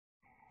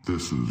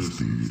This is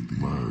the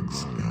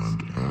Legs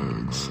and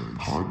Eggs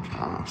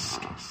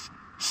podcast,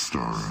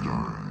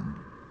 starring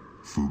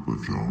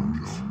Fupa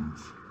Jones,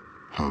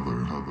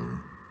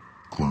 Heather,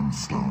 Clem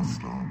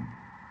Stone,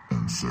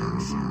 and Sarah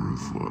the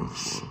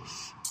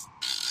Ruthless.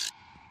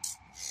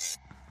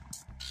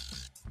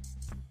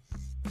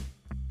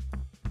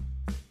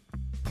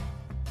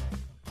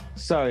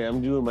 Sorry,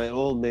 I'm doing my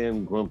old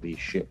man grumpy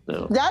shit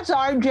now. That's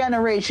our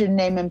generation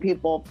naming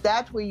people.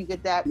 That's where you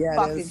get that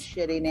fucking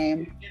shitty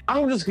name.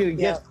 I'm just gonna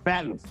get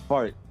fat and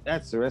fart.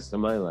 That's the rest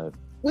of my life.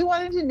 We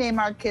wanted to name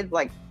our kids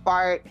like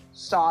Fart,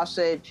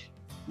 Sausage.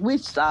 We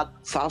suck.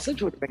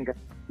 Sausage would have been good.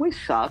 We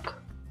suck.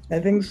 I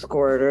think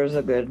Squirter's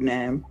a good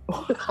name.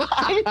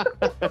 I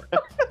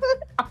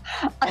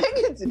think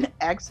it's an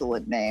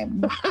excellent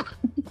name.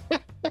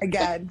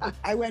 Again,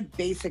 I went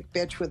basic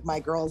bitch with my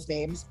girls'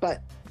 names,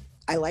 but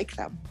I like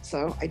them,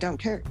 so I don't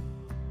care.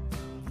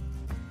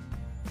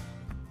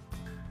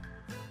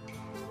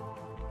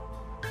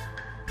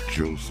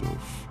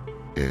 Joseph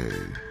A.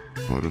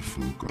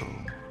 Buttafuoco,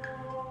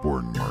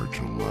 born March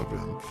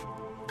 11th,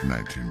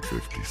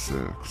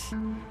 1956,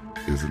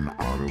 is an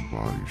auto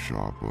body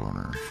shop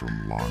owner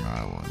from Long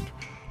Island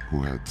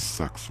who had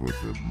sex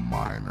with a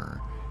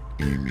minor,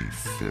 Amy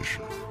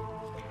Fisher.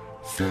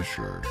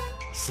 Fisher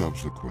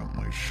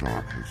subsequently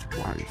shot his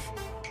wife,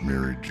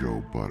 Mary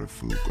Jo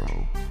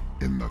Buttafuoco,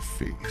 in the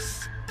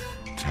face.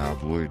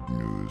 Tabloid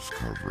news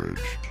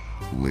coverage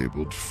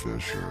labeled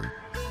Fisher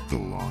the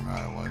Long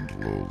Island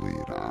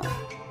Lolita.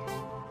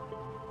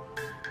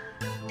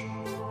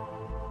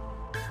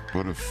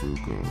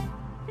 Buttafuoco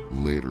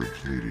later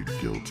pleaded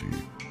guilty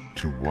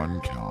to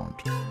one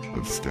count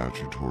of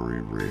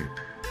statutory rape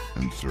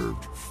and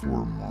served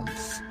 4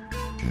 months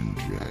in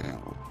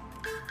jail.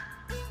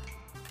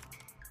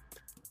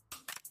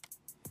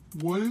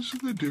 What is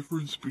the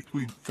difference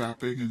between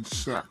fapping and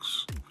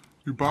sex?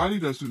 Your body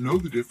doesn't know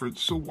the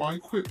difference, so why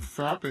quit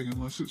fapping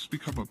unless it's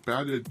become a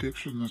bad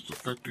addiction that's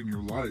affecting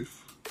your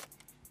life?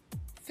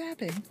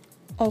 Fapping,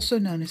 also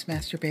known as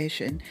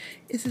masturbation,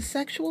 is a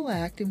sexual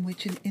act in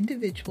which an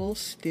individual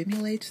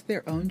stimulates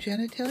their own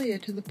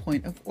genitalia to the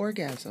point of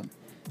orgasm.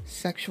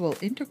 Sexual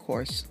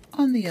intercourse,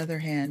 on the other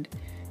hand,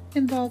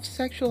 involves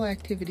sexual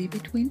activity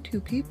between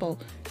two people,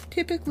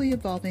 typically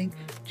involving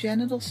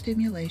genital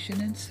stimulation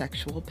and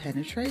sexual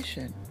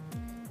penetration.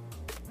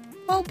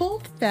 While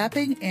both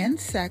fapping and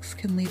sex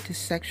can lead to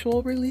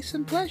sexual release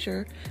and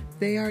pleasure,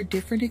 they are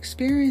different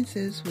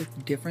experiences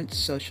with different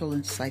social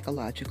and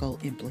psychological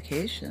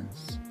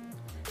implications.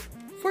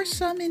 For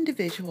some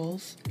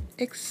individuals,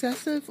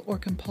 excessive or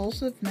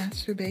compulsive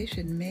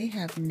masturbation may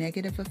have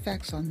negative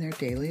effects on their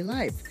daily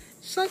life,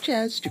 such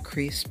as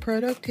decreased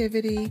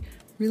productivity,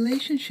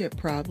 relationship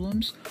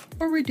problems,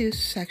 or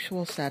reduced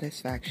sexual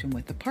satisfaction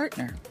with a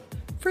partner.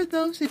 For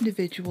those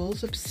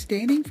individuals,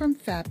 abstaining from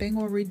fapping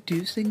or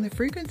reducing the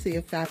frequency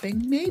of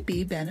fapping may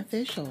be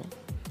beneficial.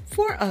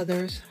 For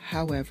others,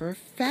 however,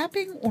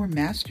 fapping or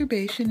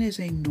masturbation is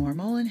a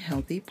normal and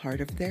healthy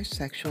part of their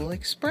sexual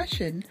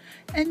expression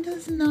and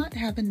does not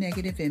have a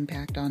negative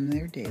impact on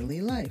their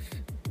daily life.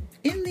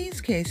 In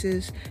these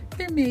cases,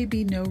 there may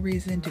be no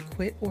reason to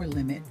quit or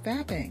limit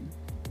fapping.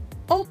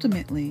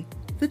 Ultimately,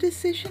 the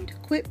decision to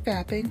quit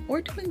fapping or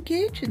to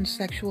engage in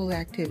sexual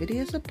activity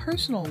is a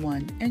personal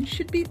one and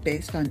should be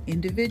based on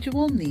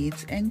individual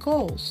needs and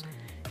goals.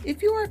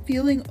 If you are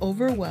feeling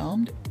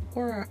overwhelmed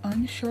or are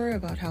unsure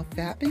about how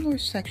fapping or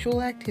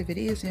sexual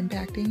activity is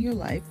impacting your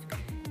life,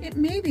 it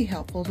may be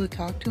helpful to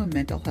talk to a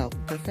mental health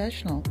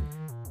professional.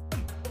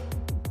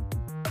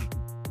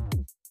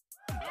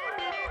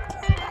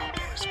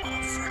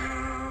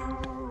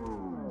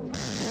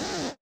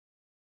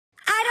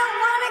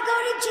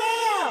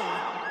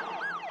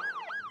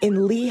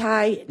 In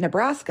Lehigh,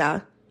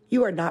 Nebraska,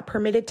 you are not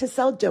permitted to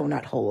sell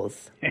donut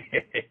holes.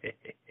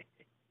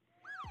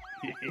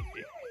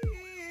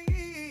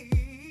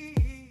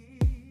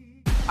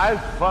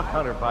 I'd fuck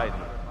Hunter Biden.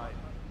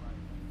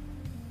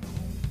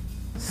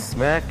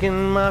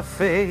 Smacking my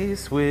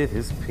face with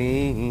his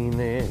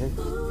penis.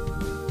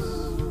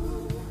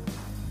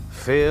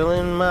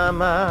 Filling my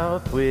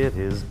mouth with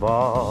his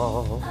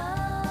ball.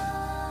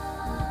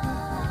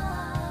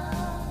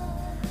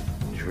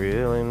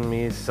 Drilling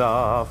me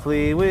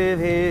softly with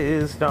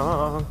his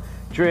dong.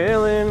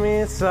 Drilling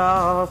me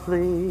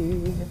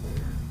softly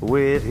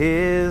with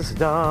his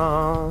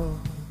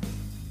dong.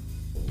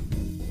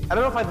 I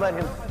don't know if I'd let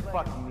him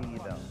fuck me,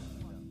 though.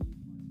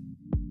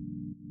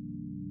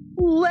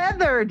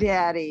 Leather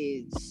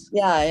daddies.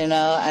 Yeah,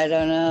 I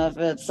don't know if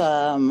it's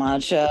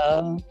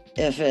macho,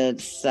 if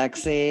it's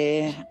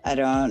sexy. I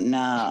don't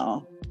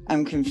know.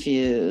 I'm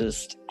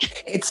confused.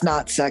 It's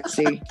not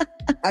sexy.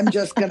 I'm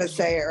just going to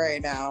say it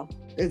right now.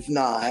 It's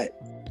not.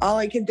 All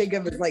I can think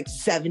of is like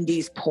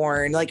 70s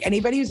porn. Like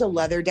anybody who's a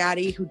leather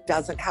daddy who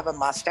doesn't have a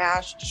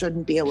mustache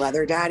shouldn't be a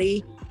leather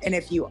daddy. And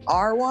if you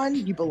are one,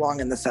 you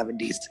belong in the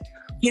 70s.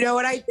 You know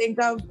what I think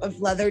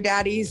of leather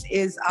daddies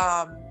is,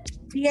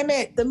 damn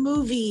it, the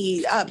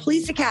movie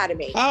Police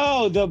Academy.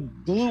 Oh, the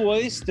Blue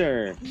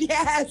Oyster.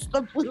 Yes,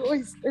 the Blue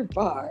Oyster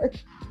Bar.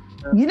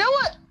 You know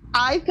what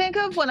I think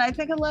of when I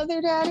think of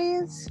leather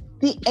daddies?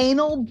 The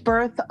anal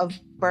birth of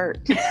Bert.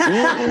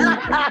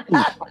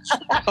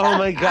 Oh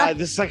my God.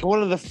 This is like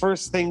one of the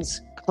first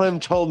things Clem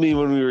told me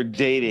when we were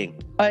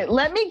dating. All right,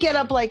 let me get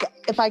up,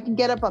 if I can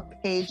get up a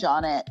page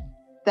on it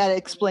that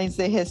explains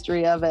the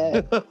history of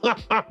it.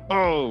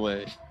 Oh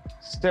my.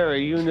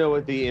 Stara, you know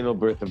what the anal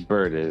birth of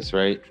Bert is,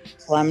 right?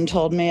 Clem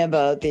told me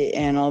about the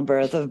anal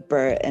birth of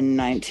Bert in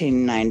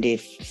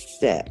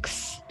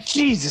 1996.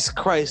 Jesus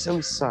Christ,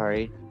 I'm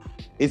sorry.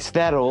 It's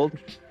that old?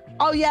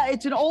 Oh yeah,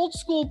 it's an old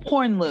school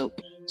porn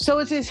loop. So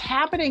it's just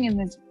happening in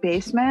this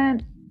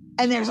basement,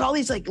 and there's all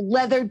these like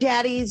leather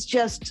daddies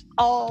just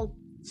all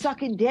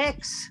sucking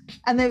dicks,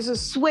 and there's a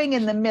swing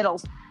in the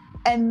middle.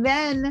 And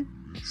then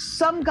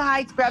some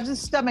guy grabs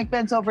his stomach,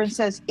 bends over and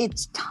says,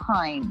 "It's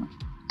time."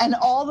 And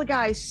all the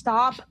guys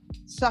stop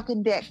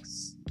sucking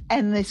dicks.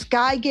 And this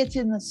guy gets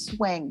in the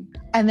swing,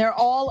 and they're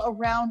all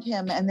around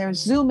him, and they're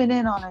zooming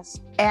in on his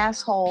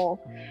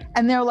asshole,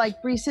 and they're like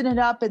greasing it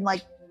up and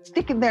like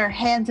sticking their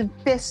hands and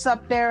fists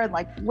up there and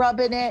like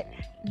rubbing it.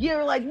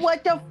 You're like,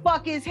 what the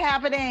fuck is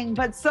happening?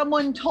 But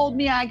someone told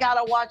me I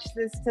gotta watch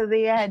this to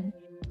the end.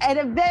 And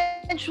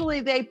eventually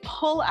they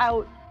pull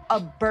out a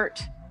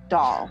Bert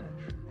doll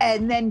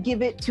and then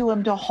give it to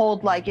him to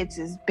hold like it's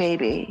his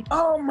baby.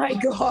 Oh my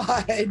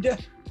God.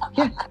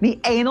 The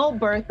anal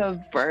birth of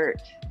Bert.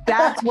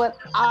 That's what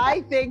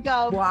I think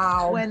of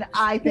when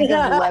I think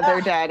of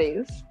leather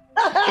daddies.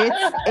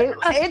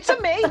 It's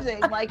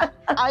amazing. Like,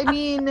 I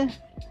mean,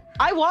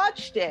 I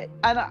watched it,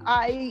 and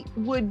I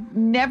would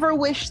never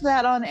wish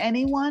that on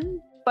anyone,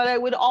 but I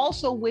would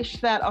also wish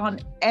that on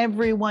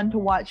everyone to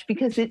watch,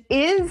 because it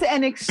is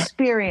an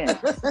experience.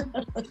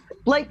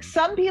 Like,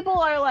 some people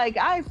are like,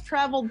 I've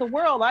traveled the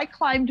world. I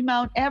climbed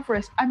Mount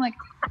Everest. I'm like,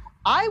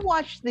 I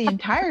watched the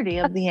entirety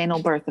of the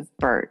anal birth of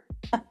Bert.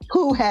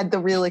 Who had the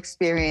real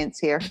experience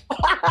here?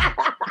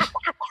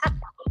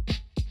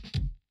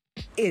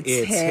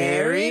 It's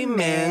Harry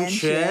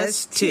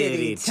Manchester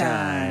Titty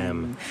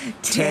Time.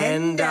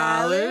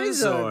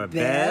 $10 or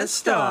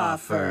best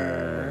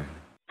offer.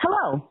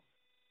 Hello.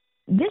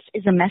 This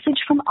is a message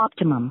from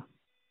Optimum.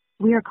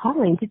 We are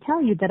calling to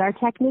tell you that our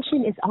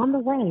technician is on the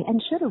way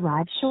and should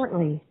arrive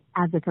shortly.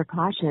 As a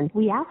precaution,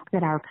 we ask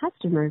that our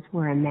customers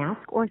wear a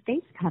mask or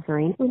face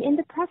covering when in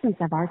the presence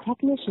of our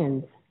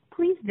technicians.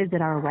 Please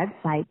visit our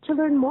website to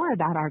learn more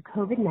about our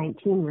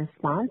COVID-19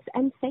 response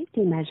and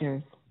safety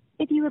measures.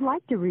 If you would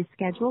like to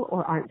reschedule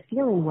or aren't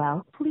feeling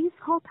well, please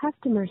call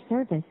customer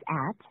service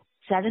at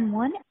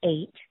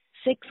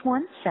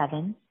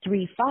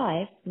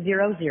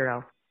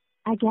 718-617-3500.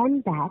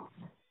 Again, that's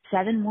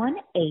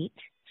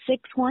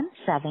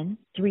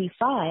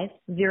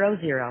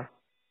 718-617-3500.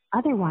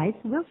 Otherwise,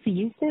 we'll see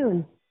you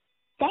soon.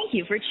 Thank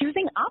you for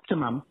choosing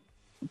Optimum.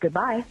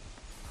 Goodbye.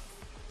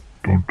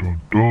 Dun dun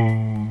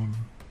dun.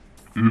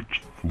 It's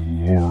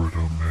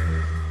Florida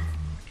Man.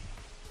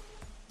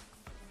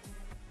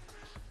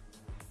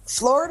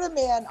 Florida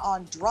man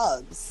on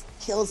drugs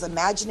kills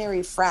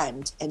imaginary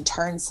friend and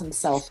turns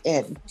himself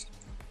in.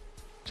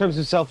 Turns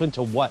himself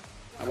into what?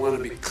 I want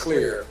to be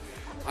clear.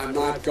 I'm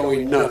not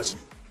going nuts.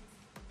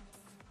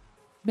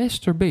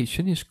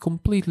 Masturbation is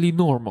completely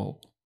normal.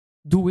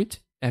 Do it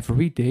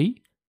every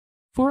day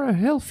for a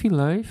healthy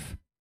life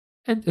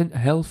and a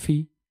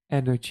healthy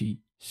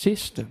energy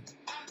system.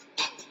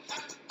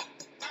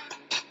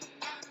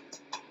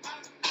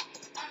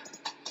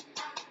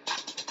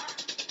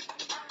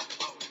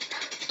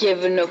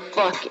 Giving a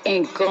fuck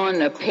ain't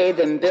gonna pay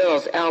them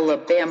bills.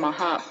 Alabama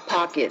Hot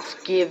Pockets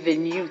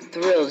giving you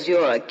thrills.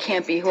 You're a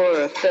campy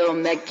horror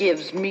film that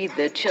gives me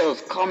the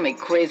chills. Call me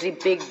crazy,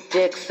 big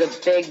dicks, a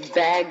big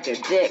bag of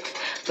dicks.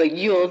 But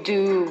you'll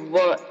do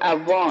what I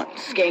want.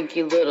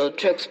 Skanky little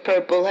tricks,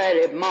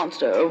 purple-headed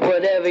monster, or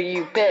whatever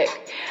you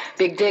pick.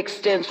 Big dick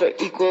stands for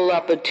equal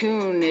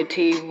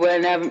opportunity.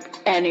 Whenever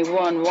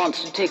anyone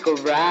wants to take a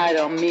ride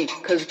on me,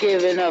 'cause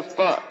giving a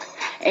fuck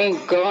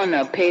ain't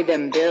gonna pay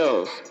them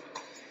bills.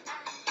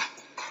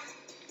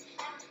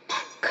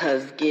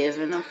 'Cause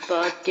giving a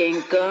fuck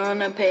ain't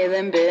gonna pay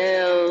them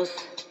bills.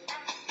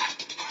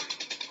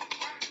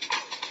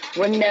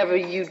 Whenever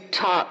you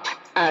talk,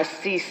 I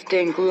see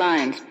stink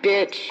lines.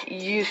 Bitch,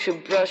 you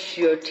should brush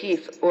your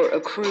teeth or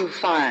accrue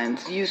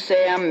fines. You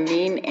say I'm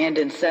mean and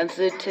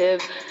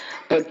insensitive,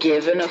 but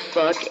giving a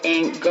fuck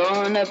ain't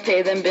gonna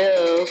pay them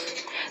bills.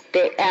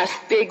 They ask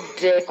Big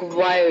Dick,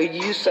 why are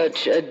you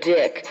such a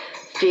dick?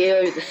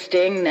 Fear the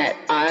sting that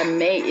I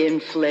may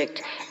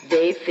inflict.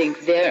 They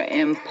think they're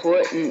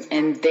important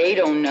and they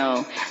don't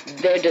know.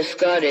 They're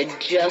discarded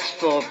just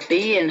for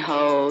being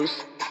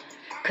hoes.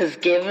 'Cause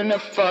giving a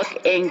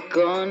fuck ain't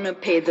gonna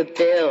pay the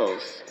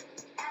bills.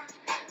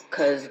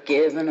 'Cause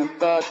giving a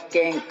fuck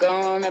ain't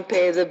gonna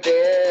pay the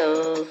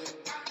bills.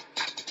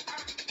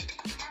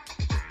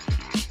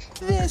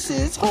 This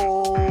is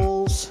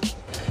holes.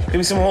 Give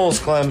me some holes,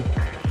 Clem.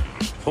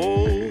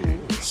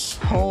 Holes.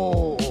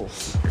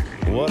 Holes.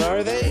 What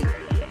are they?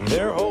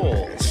 They're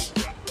holes.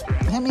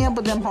 Hit me up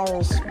with them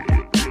holes.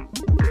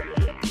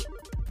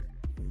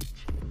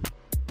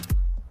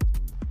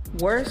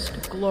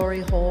 Worst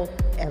glory hole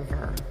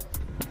ever.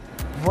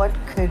 What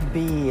could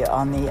be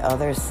on the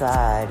other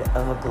side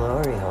of a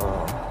glory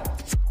hole?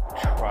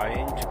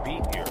 Trying to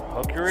beat your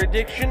hooker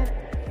addiction?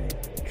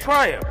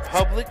 Try a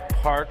public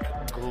park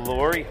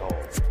glory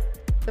hole.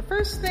 The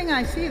first thing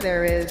I see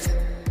there is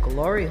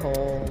glory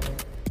hole.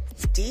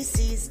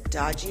 DC's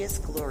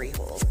dodgiest glory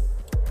hole.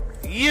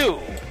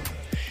 You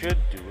should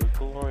do a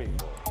glory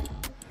hole.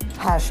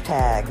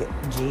 Hashtag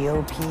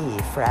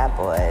GOP frat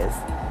boys.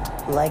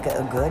 Like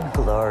a good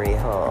glory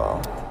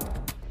hole.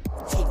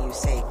 Can you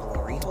say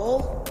glory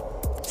hole?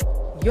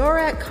 You're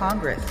at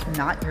Congress,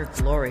 not your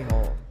glory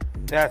hole.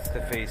 That's the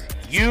face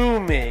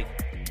you make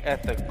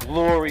at the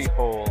glory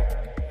hole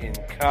in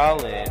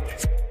college.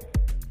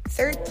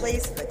 Third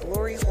place in the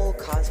glory hole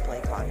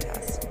cosplay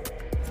contest.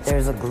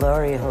 There's a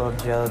glory hole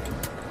joke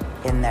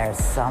in there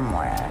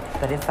somewhere,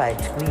 but if I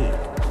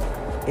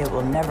tweet, it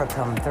will never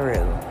come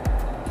through.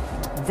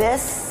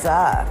 This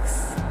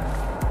sucks.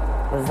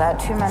 Was that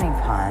too many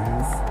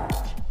puns?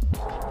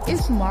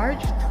 Is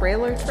Marge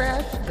Trailer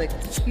Trash the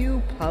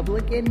Q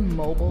Publican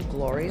mobile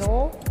glory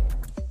hole?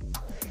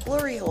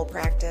 Glory hole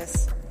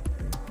practice.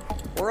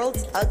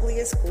 World's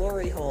ugliest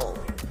glory hole.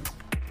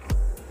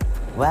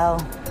 Well,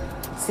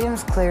 it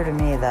seems clear to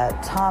me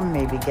that Tom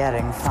may be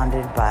getting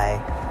funded by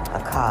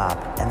a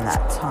cop and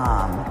that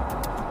Tom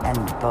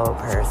and Bo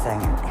Person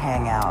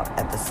hang out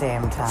at the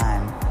same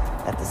time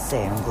at the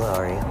same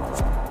glory hole.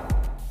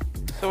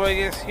 So I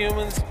guess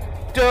humans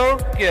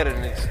don't get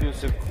an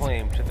exclusive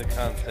claim to the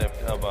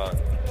concept of a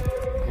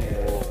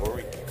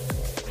glory.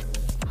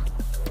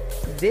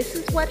 This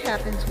is what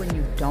happens when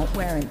you don't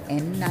wear an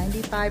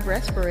N95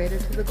 respirator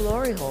to the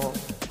glory hole.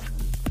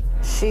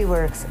 She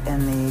works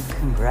in the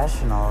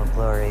congressional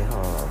glory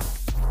hole.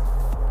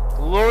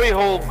 Glory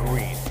hole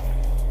green.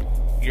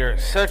 You're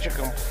such a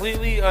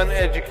completely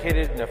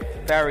uneducated,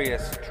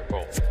 nefarious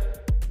troll.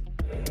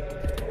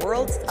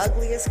 World's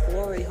ugliest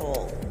glory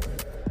hole.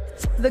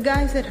 The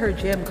guys at her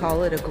gym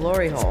call it a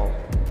glory hole.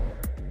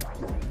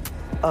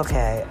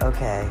 Okay.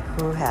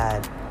 Who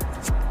had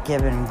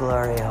given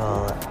glory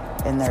hole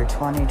in their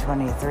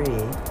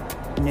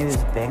 2023 news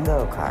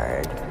bingo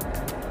card?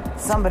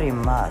 Somebody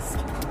must,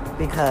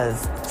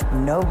 because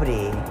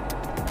nobody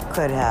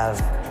could have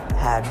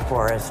had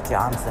Boris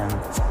Johnson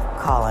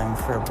calling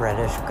for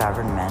British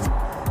government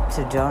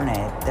to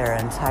donate their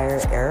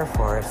entire Air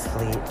Force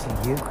fleet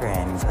to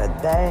Ukraine, could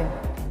they?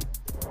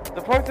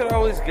 The part that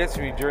always gets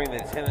me during the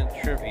tenant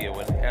trivia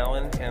when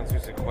Alan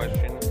answers a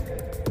question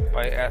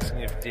by asking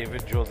if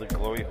David drilled a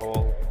glory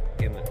hole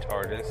in the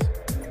TARDIS.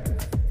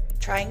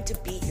 Trying to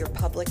beat your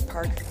public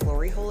park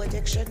glory hole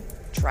addiction?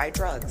 Try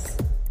drugs.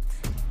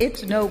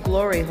 It's no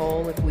glory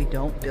hole if we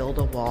don't build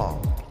a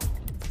wall.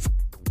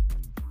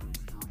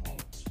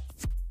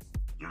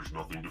 There's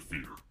nothing to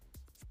fear.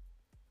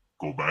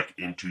 Go back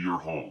into your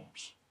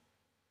homes.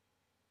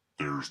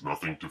 There's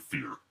nothing to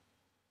fear.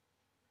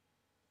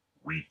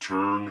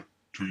 Return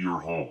to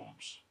your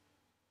homes.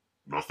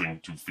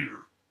 Nothing to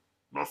fear.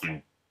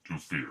 Nothing to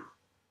fear.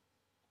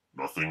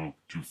 Nothing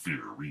to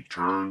fear.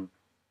 Return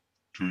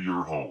to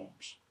your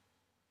homes.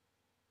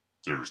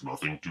 There's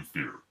nothing to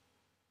fear.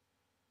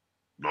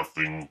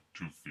 Nothing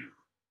to fear.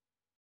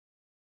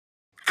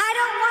 I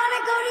don't want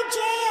to go to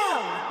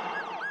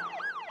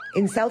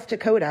jail. In South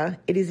Dakota,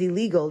 it is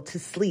illegal to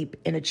sleep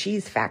in a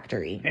cheese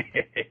factory.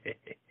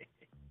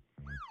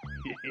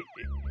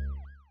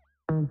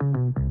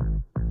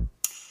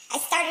 I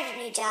started a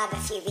new job a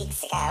few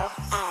weeks ago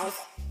as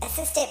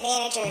assistant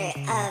manager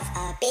of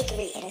a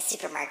bakery in a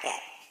supermarket.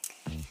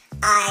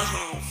 I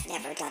have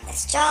never done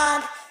this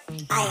job.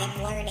 I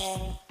am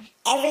learning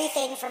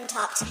everything from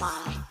top to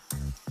bottom.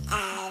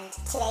 And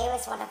today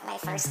was one of my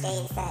first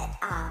days that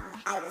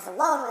I was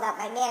alone without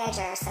my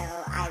manager, so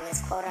I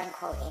was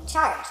quote-unquote in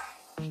charge.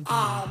 And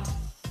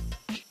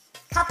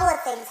a couple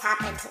of things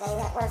happened today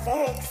that were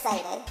very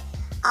exciting.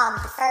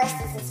 The first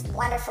is this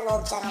wonderful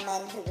old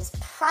gentleman who was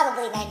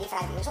probably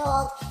 95 years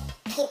old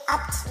came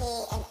up to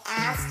me and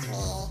asked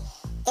me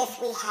if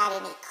we had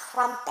any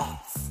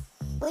crumpets,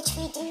 which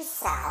we do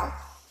sell,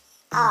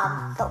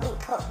 but we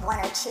put one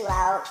or two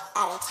out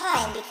at a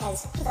time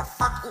because who the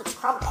fuck eats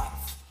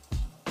crumpets?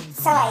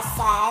 So I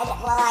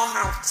said, well, I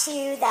have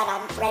two that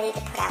I'm ready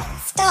to put out in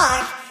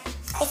stock.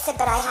 I said,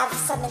 but I have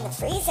some in the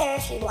freezer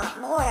if you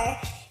want more.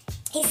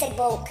 He said,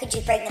 well, could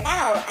you bring them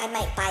out? I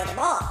might buy them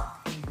all.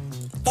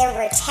 There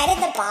were 10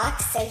 in the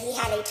box, so he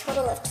had a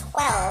total of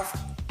 12.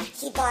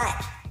 He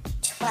bought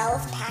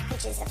 12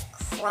 packages of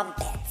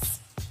crumpets.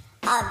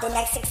 The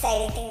next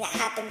exciting thing that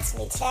happened to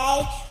me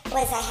today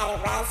was I had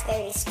a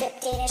raspberry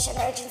strip Danish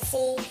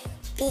emergency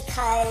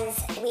because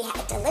we had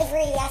a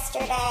delivery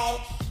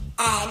yesterday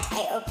and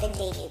I opened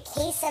a new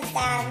case of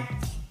them.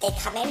 They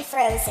come in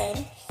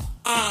frozen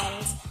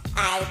and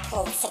I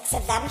pulled 6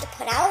 of them to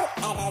put out,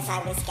 and as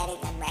I was getting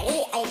them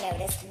ready, I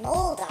noticed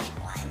mold on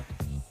one.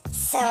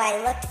 So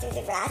I looked through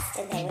the rest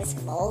and there was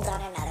mold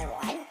on another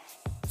one.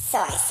 So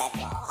I said,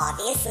 well,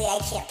 obviously I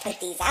can't put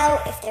these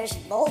out if there's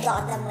mold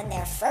on them when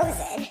they're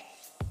frozen.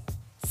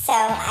 So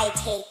I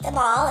take them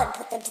all and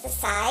put them to the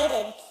side,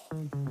 and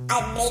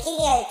I'm making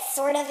a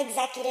sort of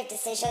executive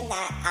decision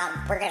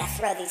that we're going to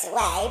throw these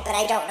away, but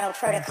I don't know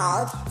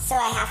protocol, so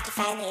I have to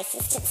find the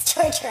assistant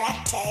store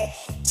director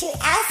to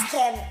ask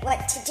him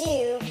what to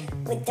do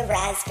with the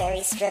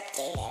raspberry strip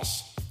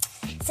Danish.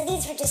 So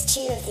these were just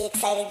two of the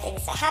exciting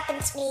things that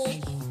happened to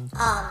me.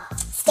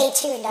 Stay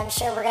tuned, I'm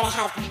sure we're going to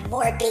have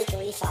more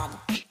bakery fun.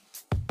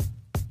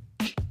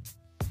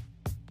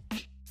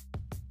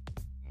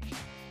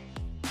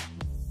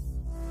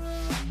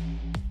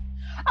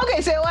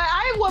 Okay, so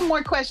I have one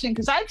more question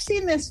because I've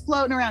seen this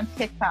floating around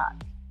TikTok.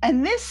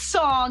 And this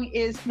song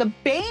is the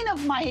bane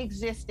of my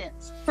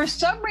existence. For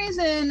some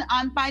reason,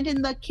 I'm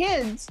finding the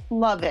kids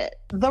love it.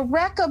 The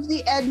Wreck of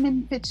the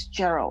Edmund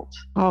Fitzgerald.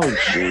 Oh,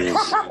 jeez.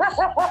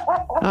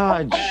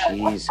 Oh,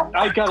 jeez.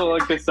 I gotta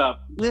look this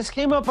up. This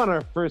came up on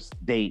our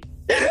first date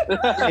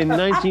in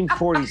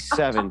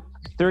 1947,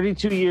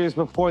 32 years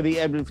before the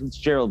Edmund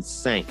Fitzgerald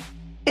sank.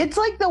 It's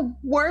like the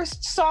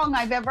worst song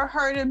I've ever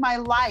heard in my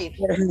life.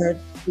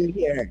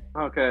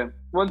 Okay,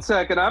 1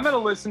 second. I'm gonna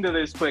listen to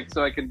this quick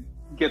so I can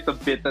get the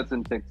bit that's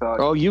in TikTok.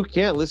 Oh, you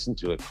can't listen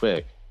to it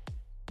quick.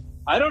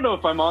 I don't know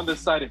if I'm on this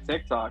side of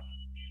TikTok.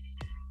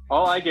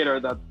 All I get are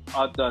the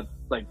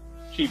like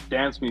cheap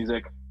dance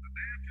music.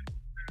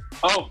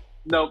 Oh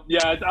no,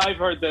 yeah, I've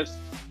heard this.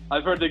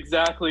 I've heard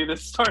exactly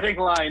this starting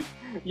line.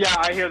 Yeah,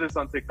 I hear this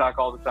on TikTok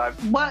all the time.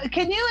 What?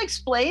 Can you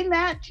explain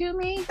that to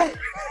me?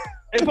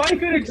 If I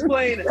could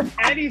explain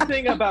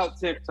anything about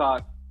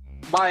TikTok,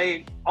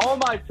 all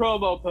my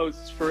promo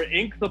posts for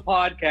Ink the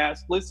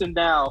Podcast, Listen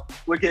Now,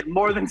 would get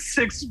more than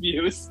 6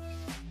 views.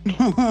 I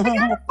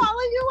gotta follow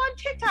you on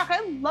TikTok.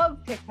 I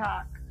love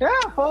TikTok.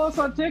 Yeah, follow us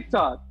on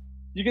TikTok.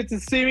 You get to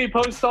see me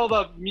post all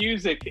the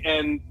music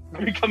and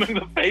becoming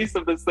the face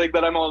of this thing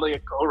that I'm only a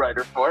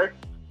co-writer for.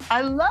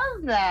 I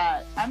love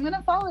that. I'm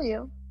gonna follow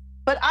you.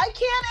 But I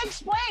can't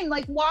explain,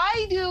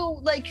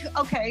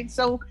 okay,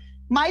 so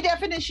my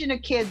definition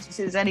of kids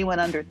is anyone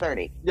under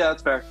 30. Yeah,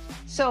 that's fair.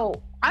 So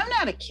I'm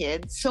not a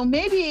kid. So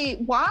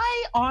maybe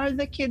why are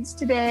the kids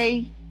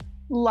today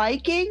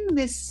liking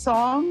this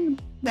song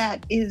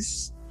that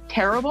is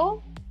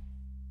terrible?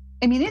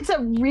 I mean, it's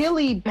a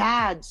really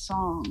bad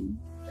song.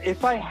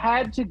 If I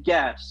had to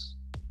guess,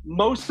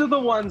 most of the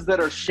ones that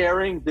are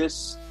sharing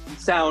this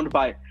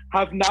soundbite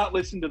have not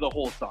listened to the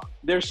whole song.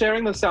 They're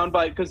sharing the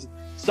soundbite because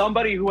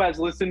somebody who has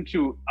listened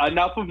to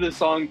enough of the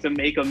song to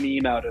make a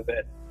meme out of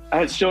it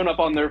has shown up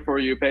on their For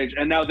You page,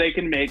 and now they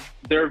can make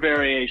their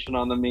variation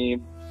on the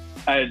meme.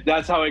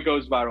 That's how it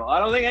goes viral. I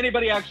don't think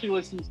anybody actually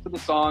listens to the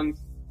songs.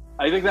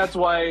 I think that's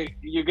why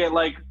you get,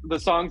 like, the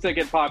songs that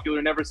get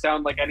popular never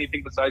sound like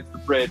anything besides the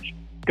bridge,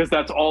 because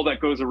that's all that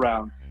goes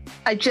around.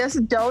 I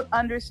just don't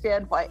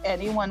understand why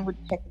anyone would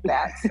pick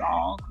that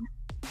song.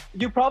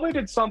 You probably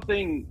did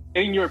something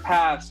in your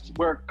past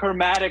where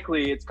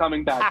chromatically it's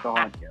coming back to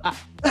haunt you.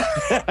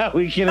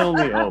 We can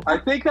only hope. I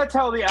think that's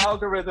how the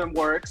algorithm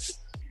works.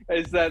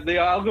 Is that the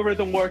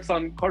algorithm works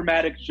on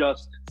chromatic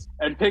justice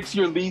and picks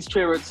your least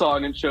favorite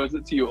song and shows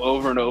it to you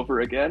over and over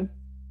again.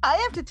 I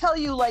have to tell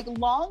you, like,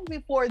 long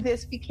before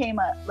this became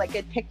a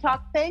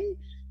TikTok thing,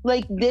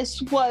 like,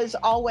 this was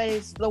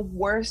always the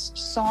worst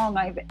song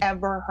I've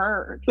ever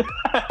heard.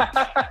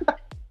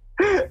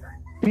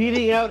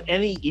 Beating out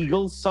any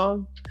Eagles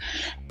song?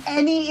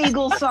 Any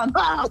Eagles song.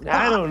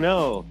 I don't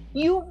know.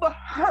 You've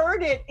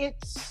heard it.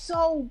 It's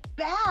so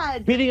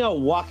bad. Beating out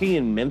Walking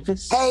in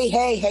Memphis?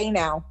 Hey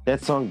now.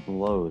 That song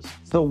blows.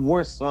 It's the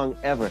worst song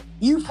ever.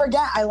 You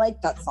forget I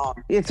like that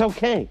song. It's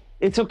okay.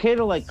 It's okay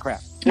to like crap.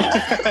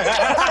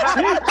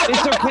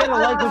 It's okay to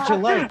like what you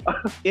like.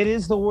 It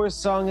is the worst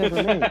song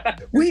ever made.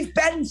 We've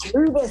been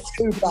through this,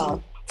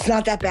 Cooper. It's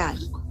not that bad.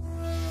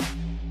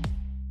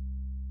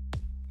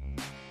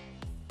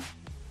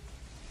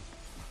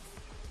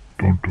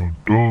 Dun dun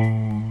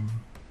dun.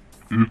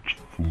 It's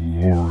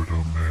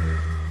Florida Man.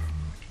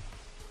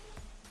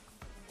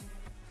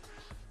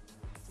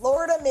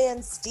 Florida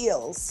man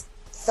steals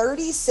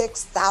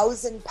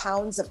 36,000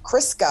 pounds of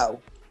Crisco.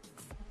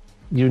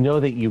 You know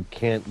that you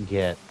can't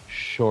get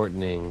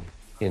shortening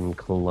in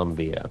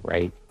Colombia,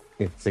 right?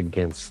 It's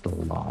against the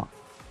law.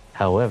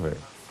 However,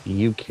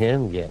 you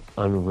can get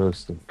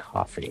unroasted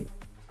coffee.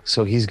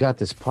 So he's got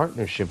this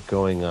partnership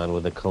going on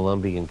with a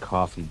Colombian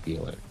coffee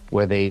dealer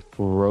where they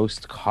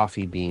roast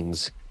coffee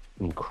beans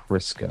in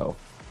Crisco.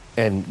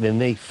 And then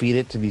they feed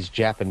it to these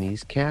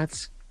Japanese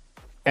cats.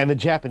 And the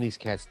Japanese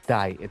cats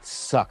die. It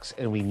sucks.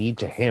 And we need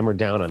to hammer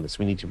down on this.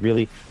 We need to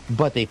really...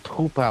 But they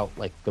poop out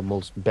like the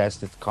most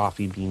bestest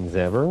coffee beans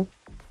ever.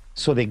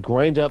 So they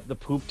grind up the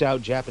pooped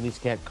out Japanese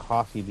cat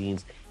coffee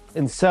beans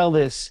and sell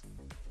this...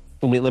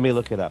 Let me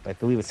look it up. I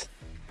believe it's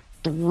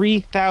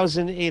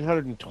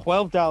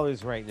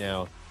 $3,812 right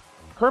now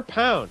per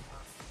pound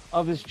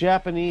of this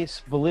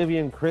Japanese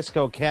Bolivian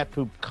Crisco cat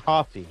poop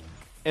coffee.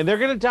 And they're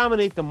going to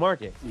dominate the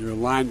market. You're a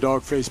lying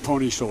dog-faced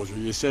pony soldier.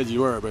 You said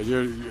you were, but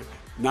you're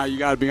now you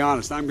got to be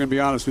honest. I'm going to be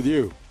honest with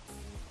you.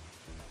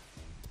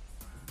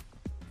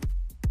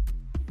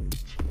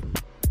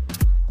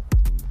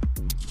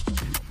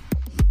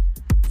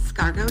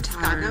 Scargo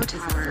Tower is a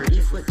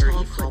 30-foot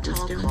tall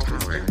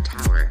cobblestone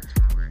tower.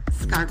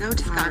 Scargo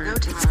Tower,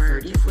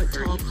 30-foot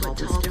tall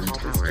cobblestone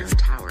tower.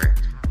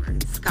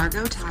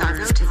 Scargo Tower,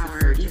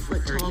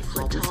 30-foot tall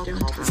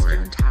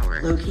cobblestone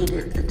tower,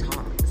 located at the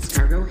top of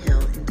Scargo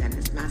Hill in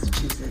Dennis,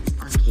 Massachusetts,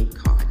 on Cape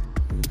Cod.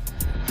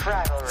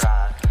 Fraggle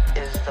Rock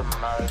is the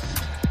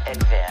most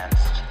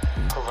advanced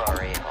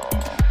glory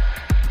hole.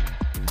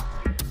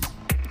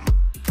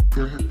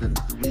 There have been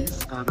 3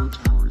 Scargo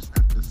Towers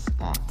at this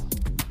spot.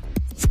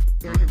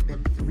 There have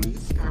been 3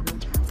 Scargo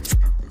Towers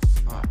at this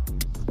spot.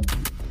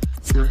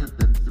 There have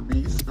been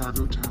 3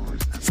 Scargo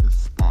Towers at this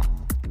spot.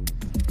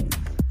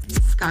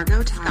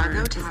 Scargo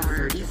Tower,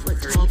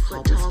 30-foot tall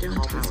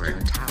cobblestone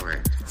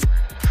tower.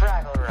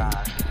 Fraggle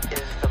Rock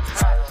is the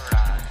most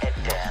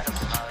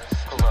advanced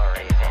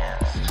glory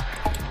advanced.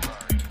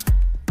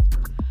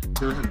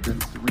 There have been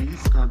 3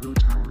 Scargo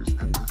Towers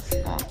at this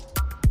spot.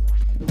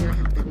 There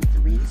have been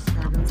 3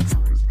 Scargo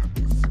Towers at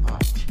this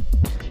spot.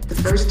 The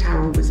first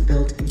tower was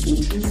built in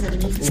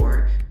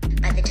 1874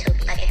 by the Toby.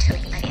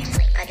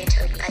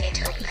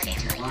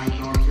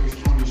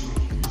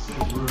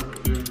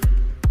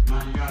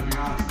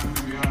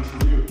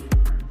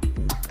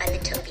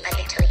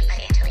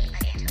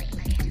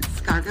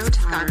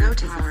 Scargo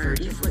Tower,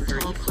 30-foot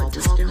tall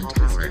cobblestone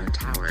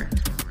tower.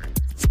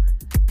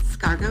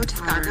 Scargo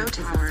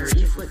Tower,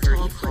 30-foot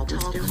tall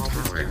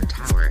cobblestone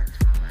tower.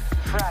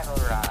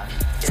 Fraggle Rock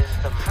is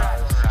the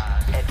most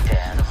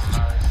advanced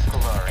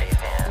glory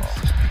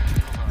advanced.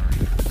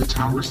 The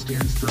tower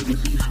stands 30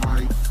 feet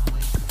high.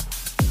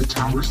 The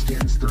tower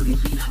stands 30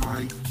 feet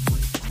high.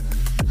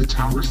 The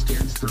tower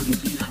stands 30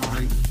 feet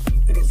high.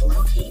 It is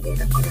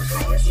located on the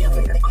highest hill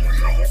in the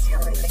area.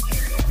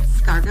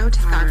 Scargo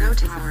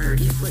Tower,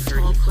 30-foot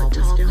tall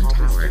cobblestone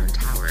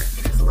tower.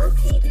 It is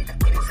located on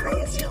the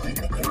highest hill in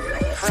the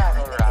area.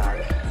 Fraggle Rock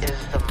is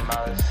the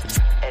most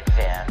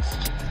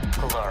advanced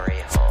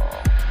glory hole.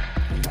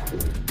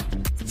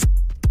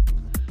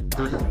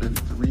 There have been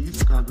 3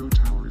 Scargo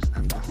Towers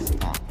at this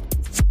spot.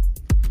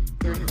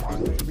 There have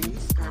been 3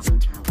 Scargo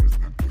Towers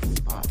at this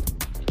spot.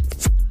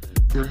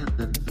 There have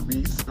been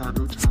 3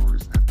 Scargo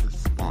Towers at this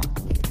spot.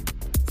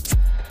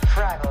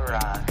 Fraggle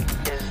Rock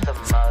is the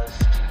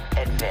most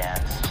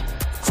advanced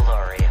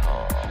glory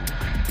hole.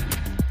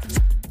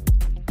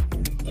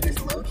 It is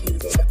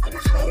located on the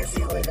highest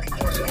hill in the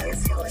area.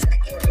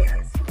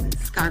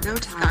 Scargo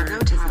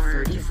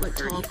Tower, 30-foot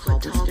tall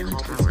cobblestone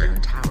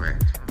tower.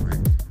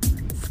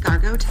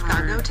 Scargo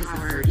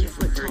Tower,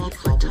 30-foot tall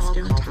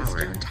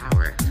cobblestone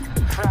tower.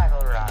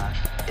 Fraggle Rock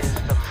is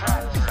the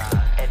most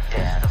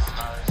advanced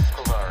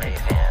glory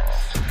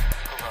advanced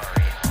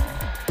glory hole.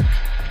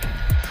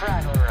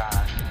 Fraggle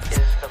Rock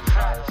is the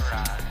most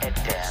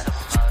advanced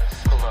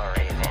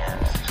glory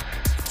advanced.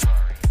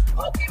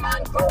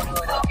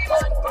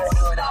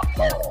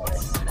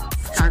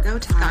 Scargo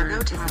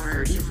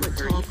Tower, 30-foot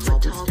tall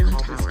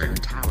cobblestone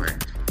tower.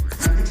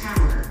 From the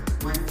tower,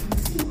 one can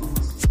see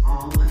almost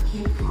all of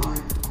Cape Cod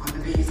on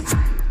the bay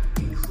side,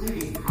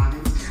 including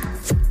Provincetown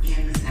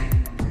and the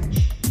Saginaw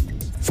Bridge.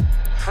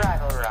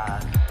 Fraggle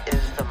Rock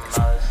is the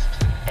most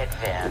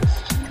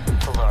advanced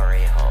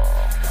glory hole.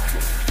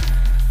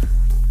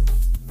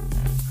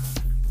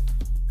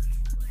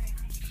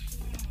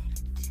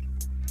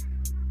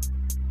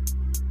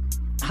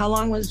 How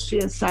long was she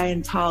a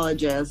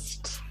Scientologist?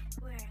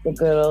 The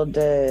good old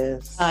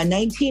days.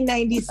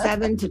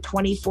 1997 to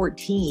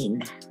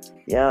 2014.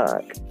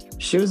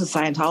 Yuck. She was a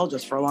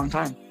Scientologist for a long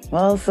time.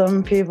 Well,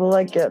 some people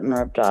like getting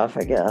ripped off,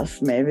 I guess.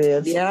 Maybe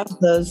it's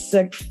those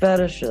sick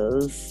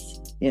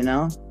fetishes, you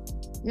know?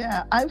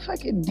 Yeah, I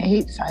fucking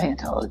hate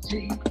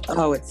Scientology.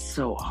 Oh, it's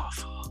so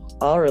awful.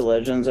 All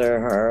religions are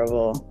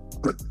horrible.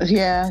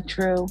 Yeah,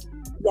 true.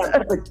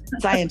 Yeah, but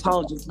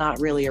Scientology is not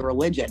really a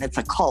religion. It's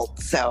a cult.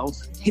 So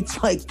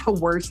it's like the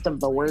worst of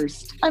the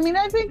worst. I mean,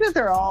 I think that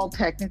they're all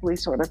technically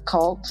sort of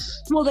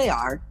cults. Well, they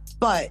are.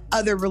 But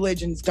other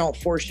religions don't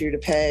force you to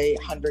pay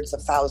hundreds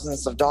of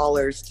thousands of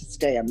dollars to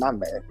stay a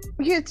member.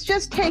 It's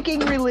just taking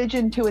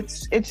religion to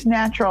its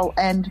natural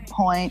end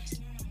point.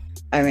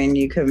 I mean,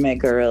 you could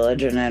make a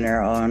religion in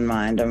your own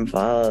mind and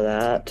follow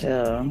that,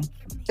 too.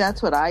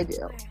 That's what I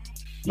do.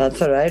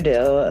 That's what I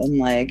do. And,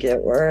 like,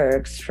 it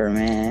works for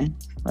me.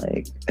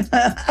 Like,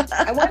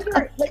 I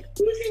wonder, like,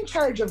 who's in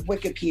charge of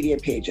Wikipedia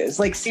pages?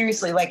 Like,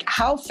 seriously, like,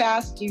 how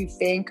fast do you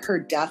think her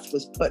death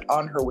was put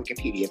on her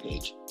Wikipedia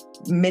page?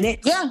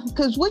 Minutes? Yeah,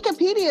 because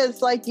Wikipedia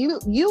is like, you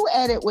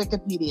edit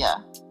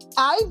Wikipedia.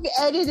 I've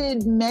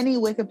edited many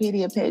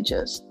Wikipedia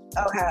pages.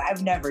 Okay,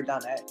 I've never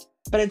done it.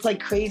 But it's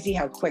like crazy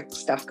how quick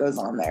stuff goes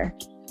on there.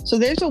 So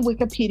there's a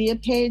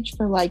Wikipedia page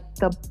for like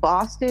the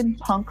Boston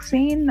punk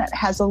scene that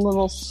has a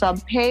little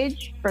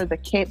sub-page for the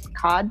Cape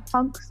Cod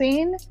punk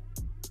scene.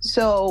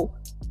 So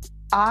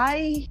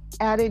I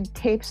added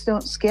Tapes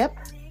Don't Skip.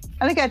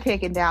 I think I got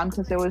taken down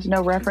because there was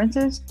no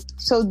references.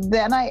 So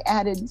then I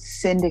added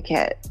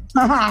Syndicate.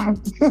 No,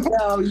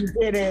 you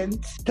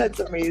didn't. That's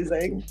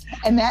amazing.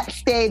 And that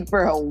stayed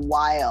for a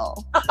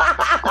while.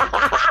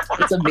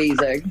 It's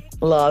amazing.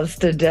 Loves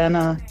to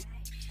dinner.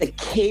 The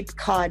Cape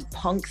Cod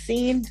punk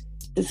scene.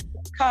 Does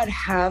Cape Cod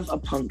have a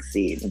punk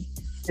scene?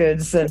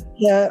 Dude,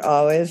 Cynthia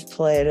always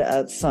played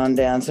at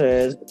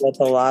Sundancers with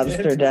the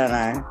lobster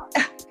dinner.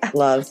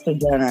 Lobster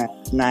dinner,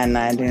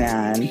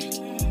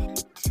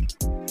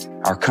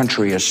 $9.99. Our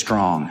country is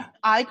strong.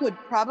 I could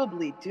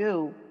probably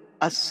do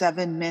a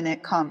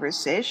 7-minute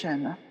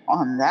conversation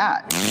on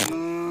that.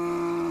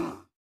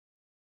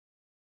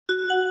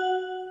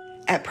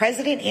 At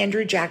President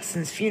Andrew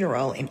Jackson's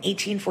funeral in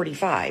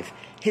 1845,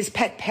 his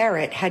pet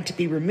parrot had to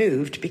be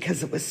removed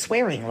because it was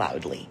swearing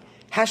loudly.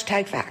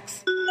 Hashtag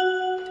facts.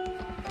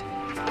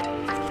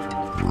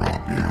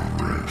 Robbie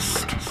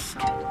Wrist,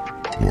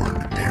 born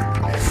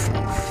April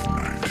 4th,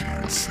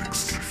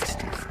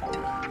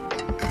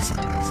 1964, is an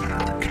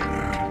American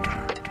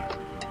actor.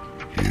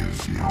 He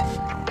is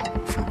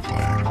known for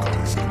playing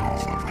Cousin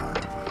Oliver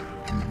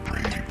in The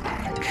Brady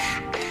Bunch,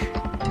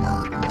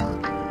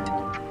 Martin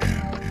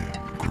in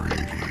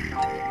Grady,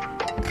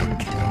 and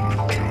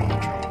Little Joe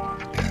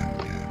in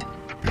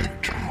Big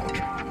Joe,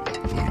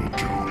 Little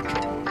Joe.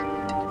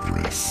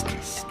 Wrist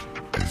is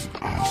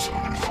also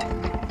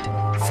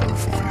known for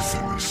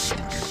voicing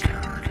certain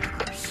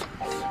characters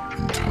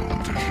in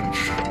television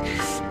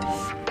shows,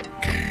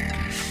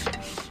 games,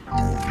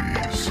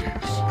 movies,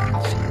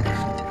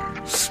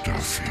 including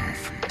Stuffy,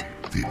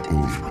 the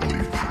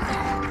overly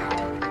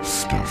proud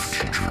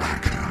stuffed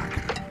dragon,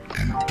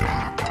 and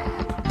Doc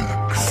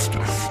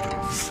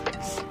McStuffins,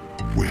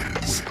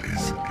 Wiz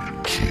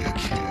in Kid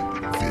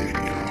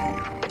Video,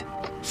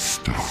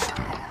 Star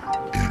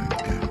in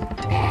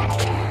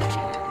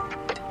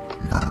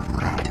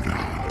Marauda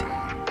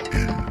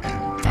in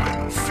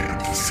Final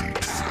Fantasy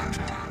X,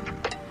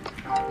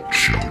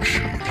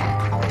 Shoji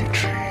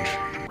Akamichi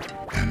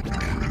and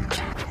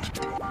Naruto,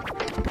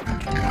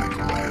 and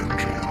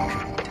Michelangelo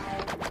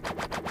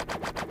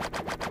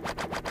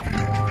in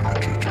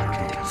Ninja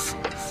Turtles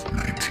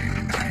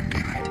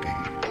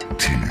 1990,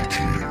 Teenage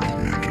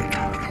Mutant Ninja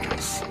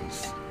Turtles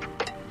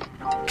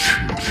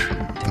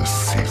 2, The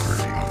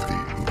Secret of the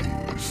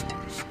Ooze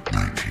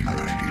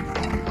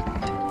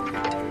 1991,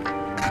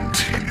 and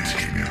Teenage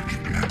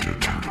Mutant Ninja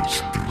Turtles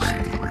 3,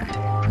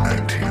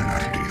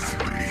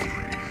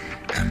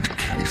 1993, and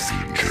Casey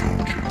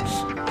Jones,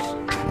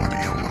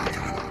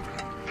 2011.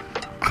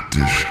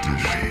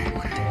 Additionally,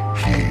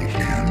 he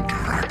and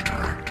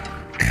director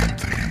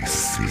Anthony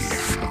C.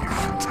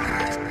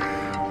 Ferrante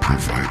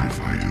provided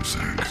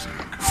music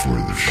for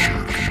the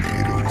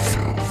Sharknado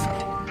film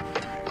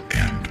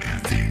and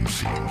theme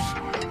songs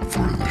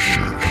for the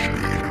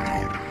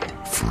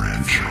Sharknado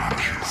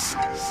franchise.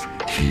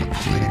 He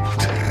played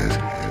Ted,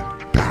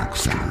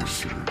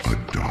 Baxter's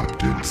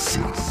adopted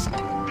son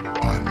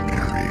on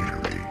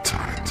Mary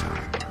Tyler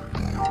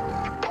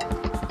Moore.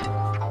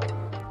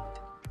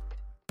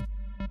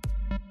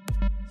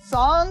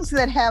 Songs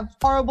that have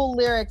horrible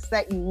lyrics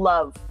that you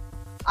love.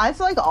 I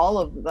feel like all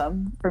of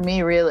them for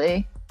me,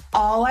 really.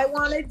 All I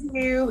Want to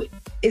Do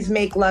is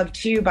Make Love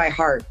to You by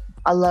Heart.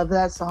 I love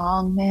that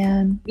song,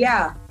 man.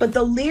 Yeah, but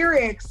the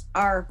lyrics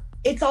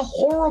it's a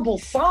horrible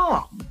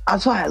song.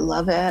 That's why I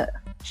love it.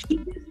 She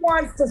just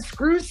wants to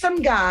screw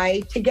some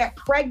guy to get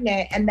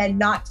pregnant and then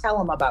not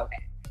tell him about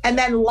it. And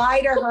then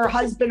lie to her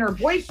husband or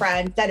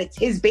boyfriend that it's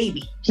his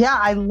baby. Yeah,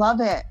 I love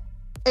it.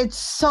 It's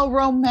so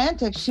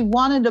romantic. She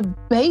wanted a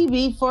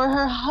baby for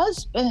her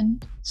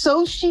husband.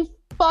 So she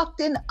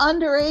fucked an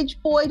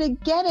underage boy to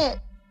get it.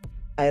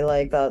 I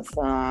like that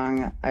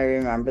song. I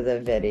remember the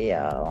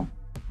video.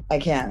 I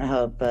can't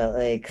help but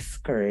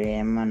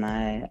scream when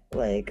I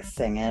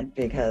sing it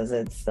because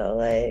it's so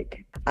I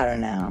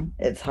don't know.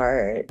 It's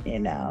Heart, you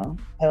know.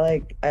 I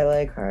like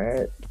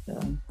Heart.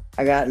 So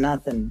I got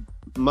nothing.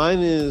 Mine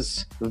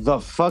is The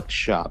Fuck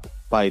Shop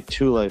by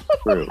Two Life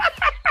Crew.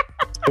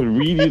 I'll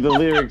read you the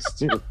lyrics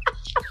too.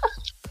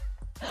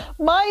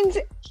 Mine's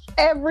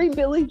every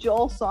Billy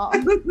Joel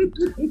song.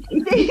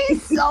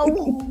 He's so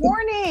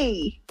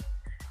horny.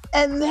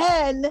 And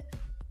then,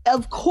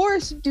 of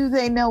course, do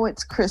they know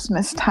it's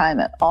Christmas time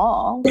at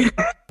all?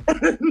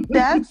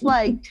 That's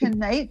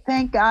tonight,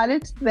 thank God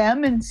it's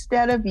them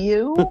instead of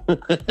you.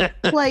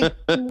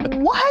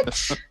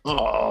 What?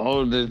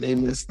 Oh, did they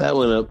mess that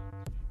one up?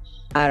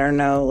 I don't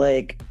know,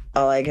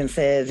 all I can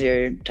say is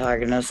you're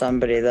talking to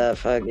somebody that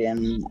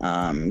fucking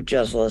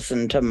just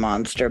listened to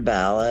Monster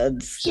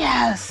Ballads.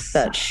 Yes.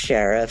 That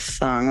Sheriff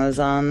song was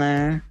on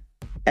there.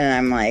 And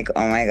I'm like,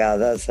 oh my God,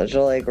 that's such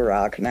a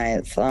rock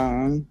night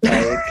song.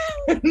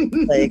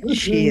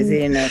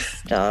 Cheesy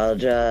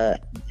nostalgia.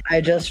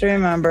 I just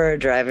remember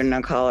driving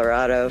to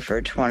Colorado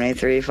for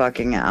 23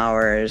 fucking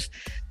hours,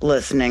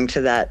 listening to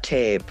that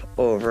tape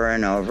over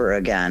and over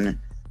again.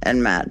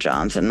 And Matt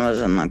Johnson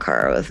was in the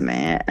car with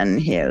me,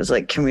 and he was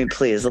like, can we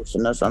please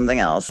listen to something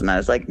else? And I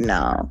was like,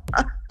 no.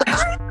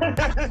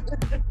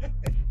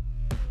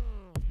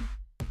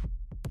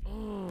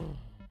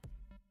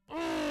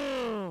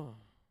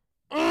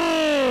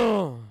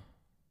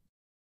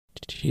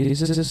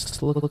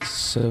 Jesus looks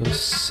so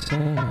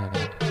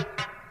sad.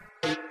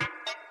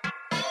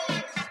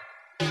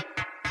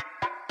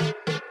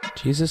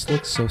 Jesus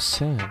looks so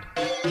sad.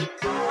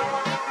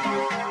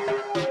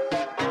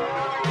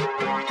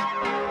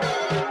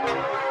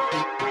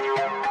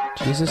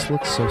 Jesus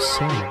looks so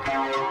sad.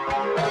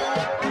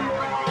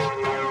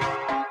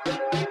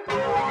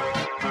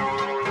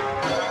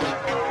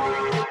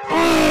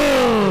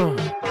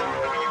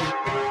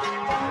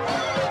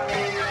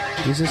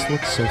 Jesus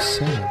looks so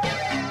sad.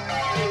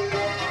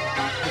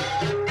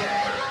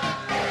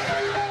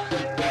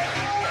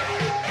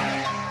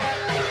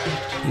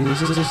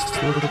 Jesus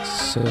looks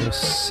so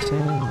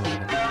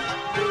sad.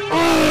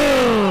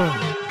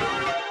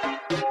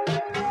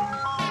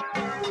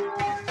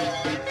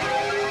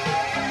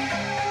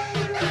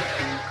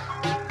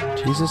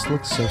 Jesus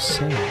looks so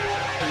sad.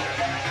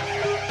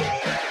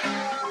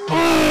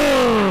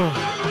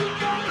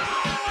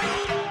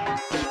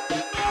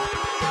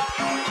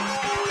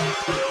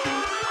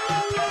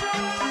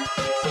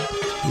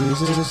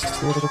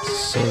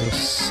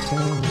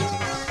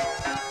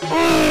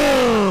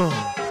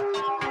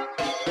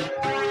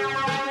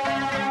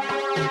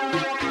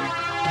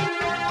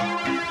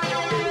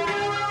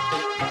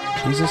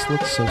 Jesus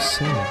looks so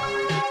sad.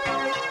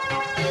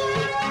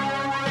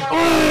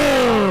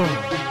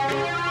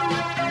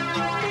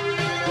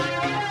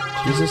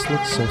 Jesus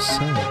looks so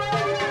sad.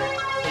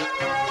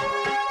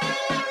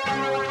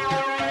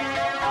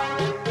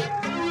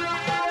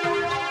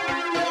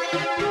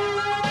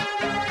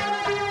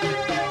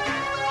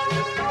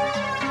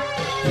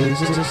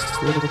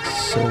 Jesus looks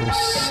so sad.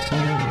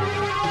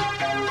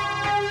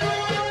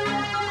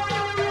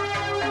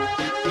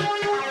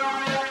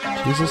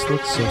 Jesus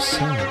looks so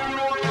sad.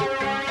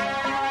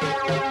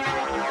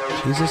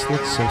 Jesus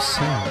looks so sad. Jesus looks so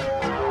sad.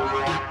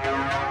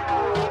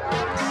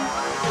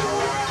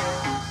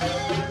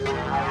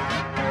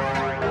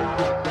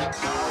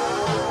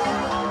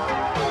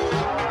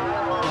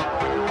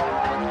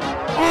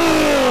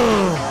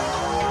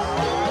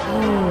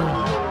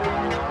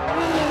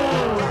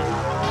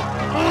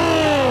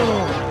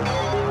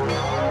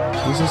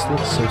 Jesus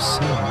looks so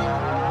sad.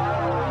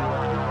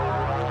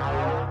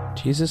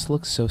 Jesus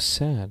looks so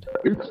sad.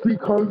 It's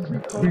because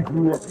we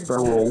grew up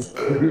feral. We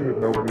didn't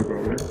know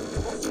anybody.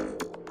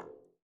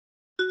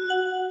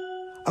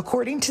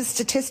 According to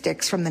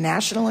statistics from the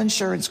National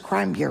Insurance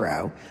Crime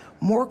Bureau,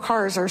 more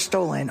cars are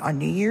stolen on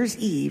New Year's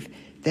Eve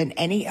than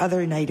any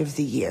other night of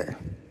the year.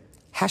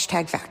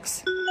 Hashtag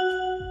facts.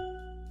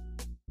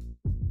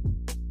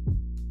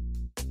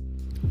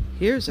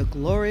 Here's a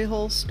glory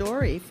hole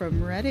story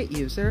from Reddit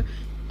user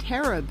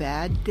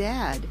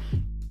TerraBadDad.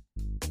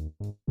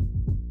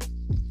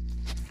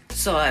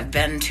 So I've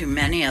been to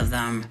many of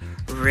them,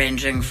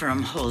 ranging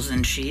from holes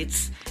in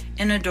sheets,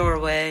 in a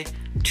doorway,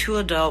 to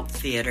adult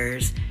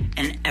theaters,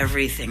 and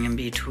everything in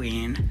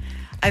between.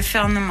 I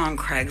found them on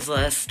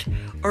Craigslist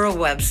or a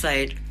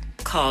website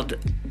called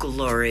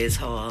Glory's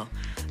Hole.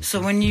 So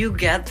when you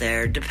get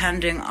there,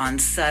 depending on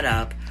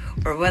setup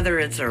or whether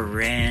it's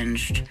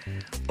arranged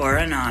or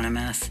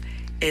anonymous,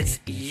 it's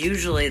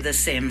usually the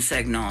same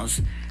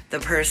signals. The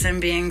person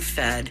being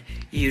fed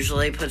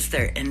usually puts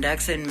their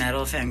index and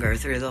middle finger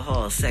through the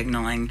hole,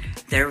 signaling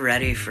they're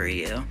ready for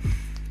you.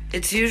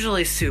 It's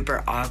usually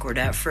super awkward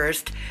at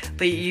first,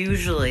 but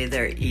usually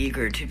they're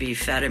eager to be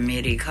fed a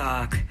meaty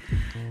cock.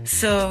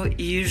 So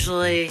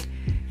usually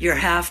you're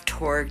half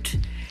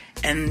torqued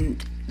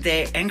and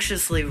they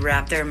anxiously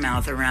wrap their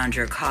mouth around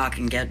your cock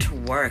and get to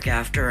work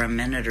after a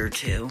minute or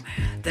two.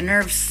 The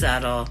nerves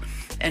settle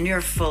and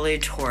you're fully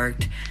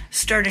torqued,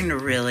 starting to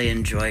really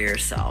enjoy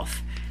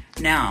yourself.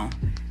 Now,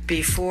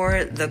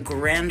 before the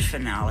grand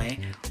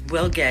finale,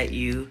 we'll get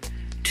you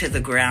to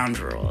the ground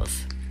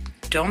rules.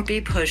 Don't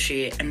be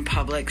pushy in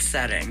public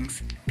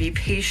settings. Be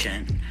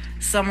patient.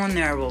 Someone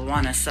there will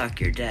want to suck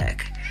your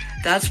dick.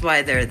 That's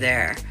why they're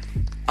there.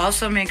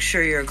 Also make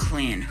sure you're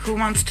clean. Who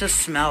wants to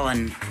smell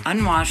an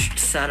unwashed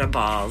set of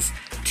balls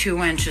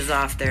 2 inches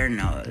off their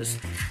nose?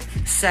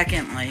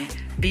 Secondly,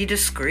 be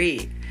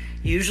discreet.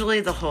 Usually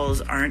the holes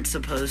aren't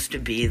supposed to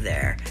be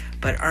there,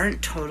 but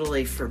aren't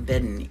totally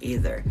forbidden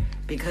either,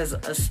 because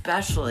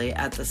especially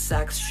at the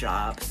sex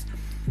shops,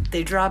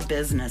 they draw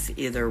business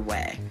either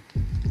way.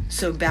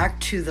 So back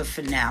to the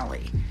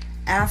finale.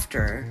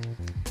 After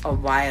a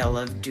while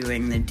of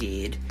doing the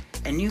deed,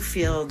 and you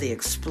feel the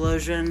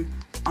explosion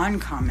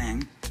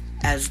oncoming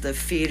as the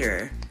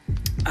feeder,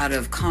 out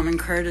of common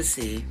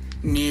courtesy,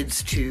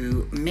 needs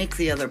to make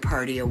the other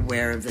party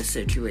aware of the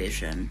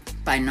situation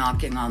by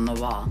knocking on the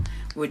wall,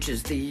 which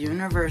is the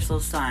universal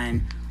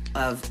sign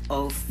of,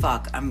 oh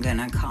fuck, I'm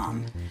gonna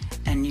come.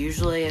 And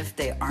usually if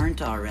they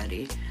aren't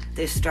already,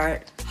 they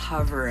start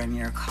hovering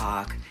your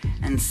cock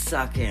and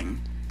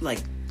sucking,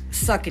 like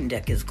sucking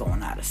dick is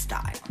going out of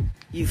style.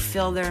 You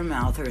fill their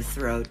mouth or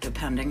throat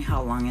depending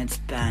how long it's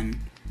been.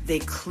 They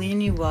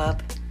clean you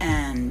up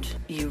and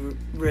you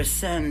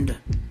rescind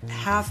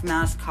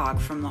half-mast cock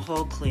from the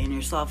hole, clean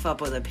yourself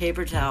up with a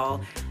paper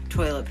towel,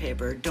 toilet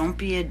paper. Don't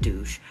be a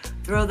douche.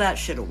 Throw that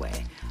shit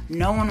away.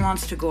 No one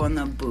wants to go in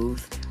the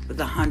booth with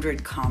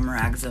 100 cum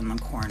rags in the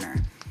corner.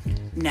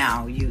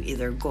 Now, you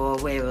either go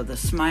away with a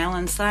smile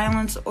in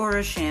silence or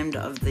ashamed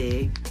of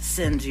the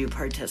sins you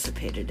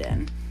participated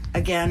in.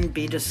 Again,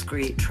 be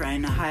discreet,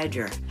 trying to hide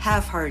your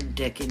half-hard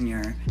dick in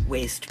your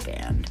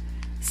waistband.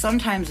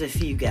 Sometimes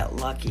if you get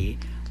lucky,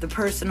 The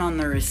person on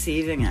the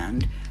receiving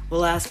end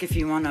will ask if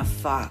you want to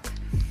fuck,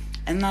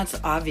 and that's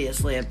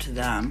obviously up to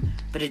them,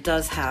 but it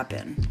does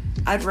happen.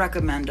 I'd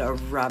recommend a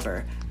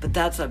rubber, but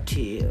that's up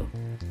to you.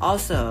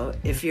 Also,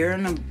 if you're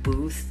in a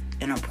booth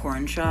in a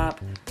porn shop,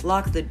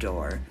 lock the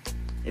door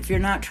if you're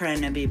not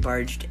trying to be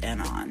barged in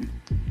on.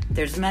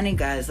 There's many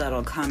guys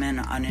that'll come in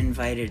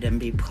uninvited and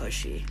be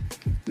pushy.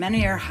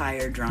 Many are high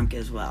or drunk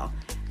as well.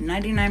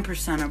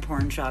 99% of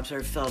porn shops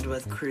are filled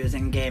with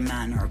cruising gay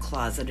men or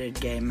closeted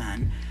gay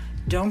men.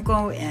 Don't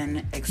go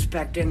in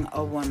expecting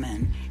a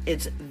woman.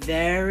 It's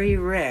very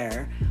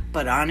rare,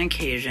 but on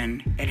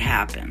occasion, it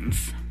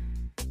happens.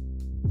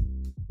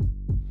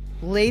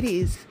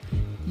 Ladies,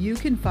 you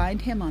can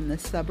find him on the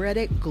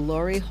subreddit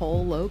Glory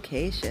Hole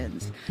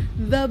Locations,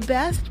 the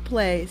best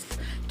place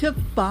to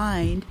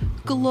find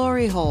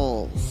glory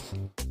holes.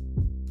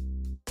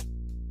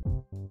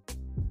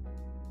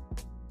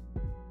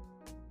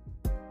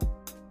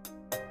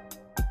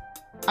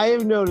 I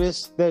have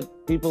noticed that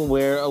people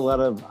wear a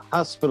lot of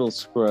hospital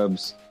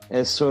scrubs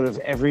as sort of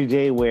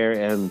everyday wear,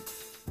 and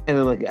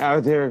I'm like, are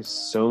there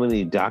so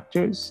many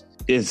doctors?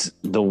 Is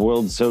the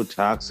world so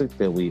toxic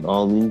that we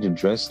all need to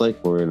dress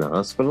like we're in a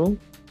hospital?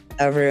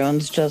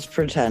 Everyone's just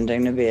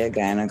pretending to be a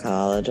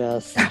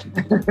gynecologist,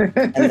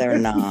 and they're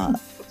not.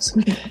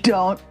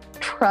 Don't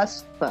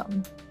trust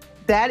them.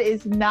 That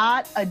is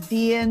not a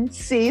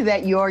DNC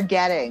that you're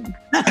getting.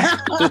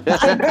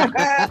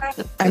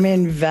 I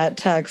mean, vet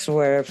techs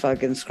wear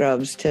fucking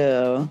scrubs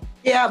too.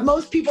 Yeah,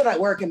 most people that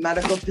work in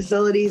medical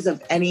facilities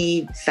of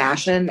any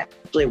fashion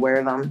actually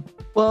wear them.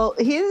 Well,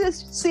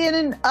 he's seeing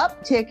an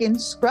uptick in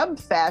scrub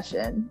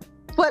fashion,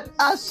 but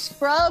a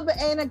scrub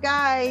ain't a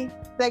guy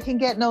that can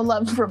get no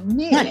love from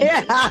me.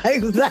 Yeah,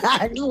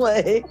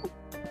 exactly.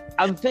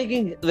 I'm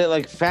thinking that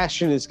like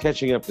fashion is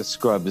catching up to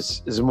scrub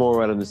is more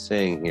what I'm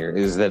saying here,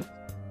 is that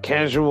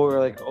casual wear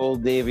like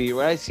Old Navy,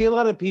 where I see a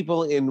lot of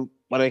people in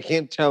what I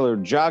can't tell are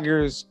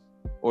joggers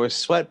or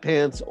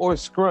sweatpants or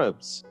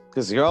scrubs,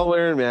 because they're all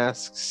wearing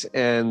masks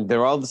and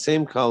they're all the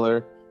same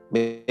color.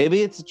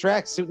 Maybe it's a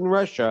tracksuit in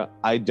Russia.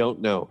 I don't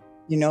know.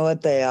 You know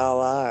what they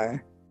all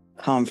are?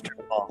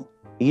 Comfortable.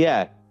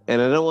 Yeah,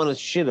 and I don't want to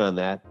shit on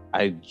that.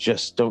 I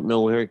just don't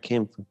know where it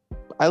came from.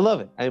 I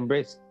love it. I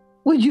embrace it.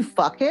 Would you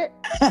fuck it?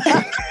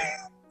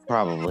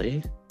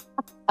 Probably.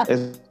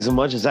 As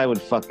much as I would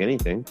fuck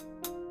anything.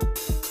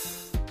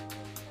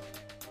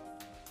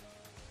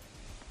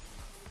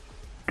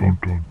 Dun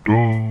dun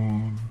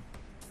dun.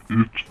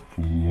 It's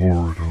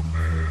Florida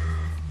Man.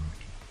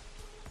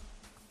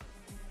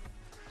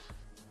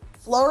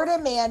 Florida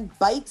man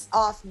bites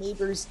off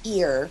neighbor's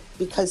ear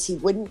because he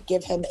wouldn't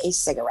give him a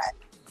cigarette.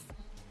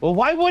 Well,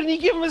 why wouldn't he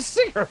give him a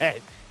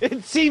cigarette?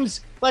 It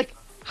seems like,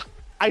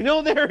 I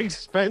know they're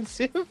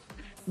expensive,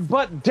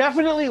 but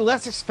definitely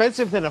less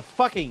expensive than a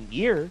fucking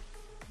ear.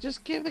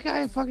 Just give the guy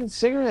a fucking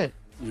cigarette.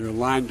 You're a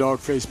lying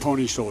dog-faced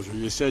pony soldier.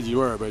 You said you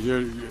were, but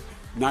you're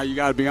now you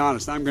got to be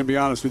honest. I'm going to be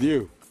honest with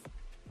you.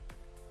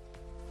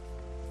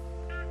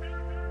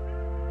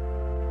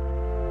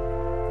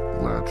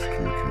 Latchkey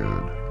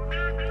Kid.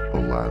 A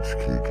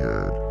latchkey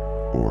kid,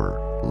 or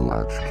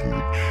latchkey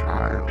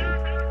child,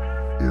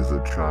 is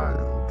a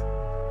child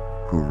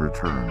who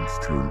returns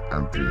to an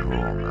empty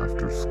home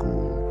after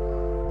school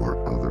or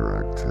other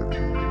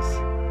activities,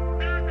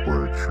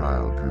 or a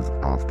child who's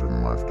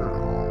often left at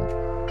home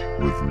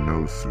with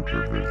no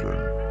supervision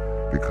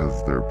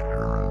because their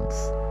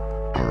parents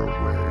are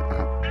away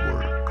at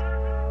work.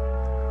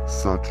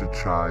 Such a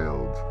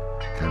child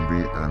can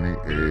be any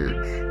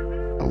age,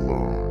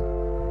 alone,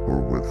 or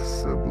with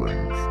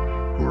siblings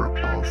who are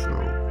also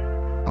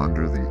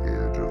under the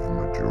age of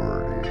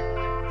majority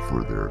for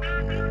their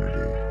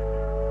community.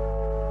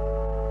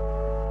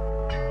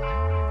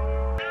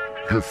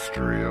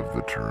 History of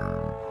the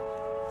term.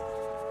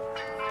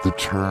 The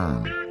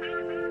term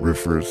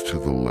refers to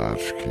the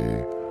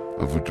latchkey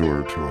of a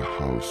door to a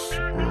house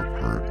or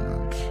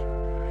apartment.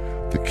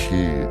 The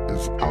key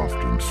is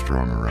often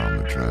strung around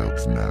the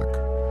child's neck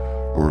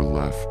or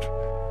left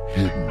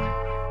hidden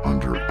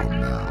under a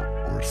mat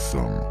or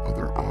some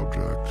other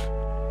object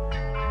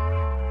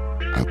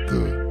at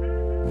the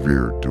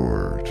rear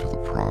door to the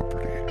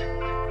property.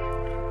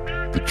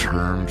 The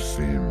term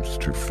seems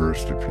to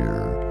first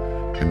appear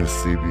in a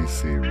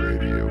CBC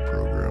radio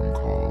program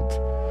called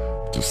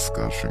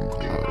Discussion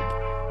Club.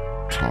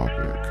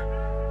 Topic: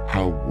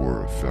 How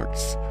War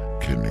Affects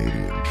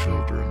Canadian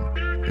Children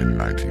in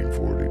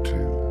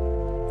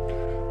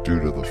 1942. Due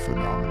to the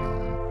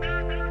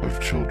phenomenon of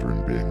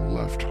children being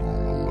left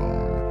home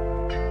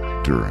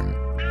alone during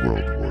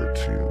World War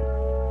II,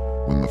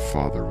 when the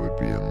father would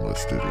be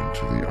enlisted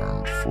into the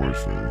armed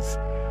forces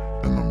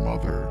and the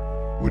mother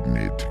would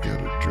need to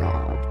get a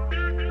job.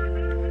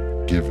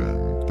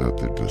 Given that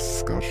the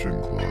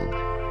Discussion Club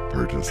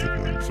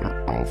participants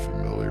are all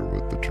familiar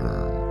with the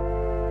term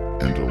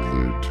and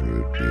allude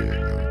to it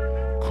being a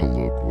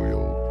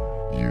colloquial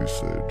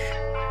usage,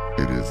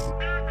 it is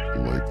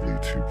likely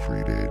to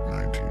predate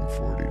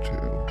 1942.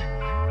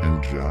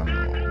 In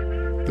general,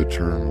 the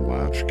term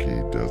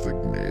latchkey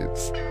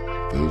designates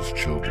those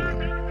children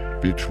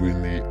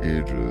between the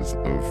ages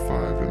of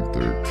 5 and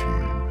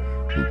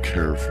 13 who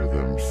care for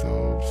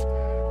themselves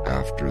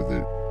after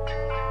the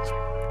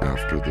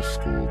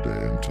school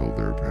day until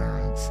their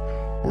parents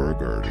or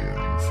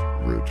guardians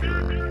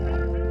return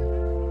home.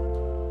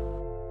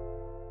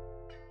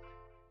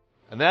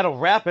 And that'll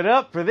wrap it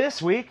up for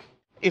this week.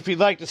 If you'd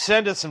like to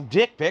send us some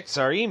dick pics,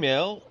 our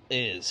email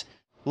is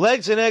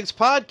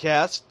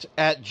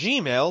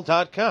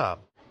legsandeggspodcast@gmail.com.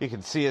 You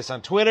can see us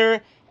on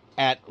Twitter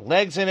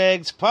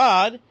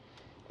 @legsandeggspod,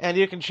 and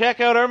you can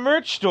check out our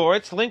merch store.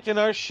 It's linked in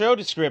our show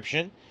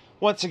description.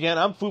 Once again,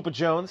 I'm Fupa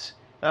Jones.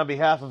 On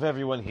behalf of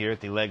everyone here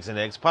at the Legs and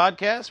Eggs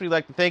Podcast, we'd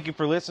like to thank you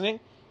for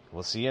listening.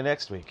 We'll see you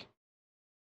next week.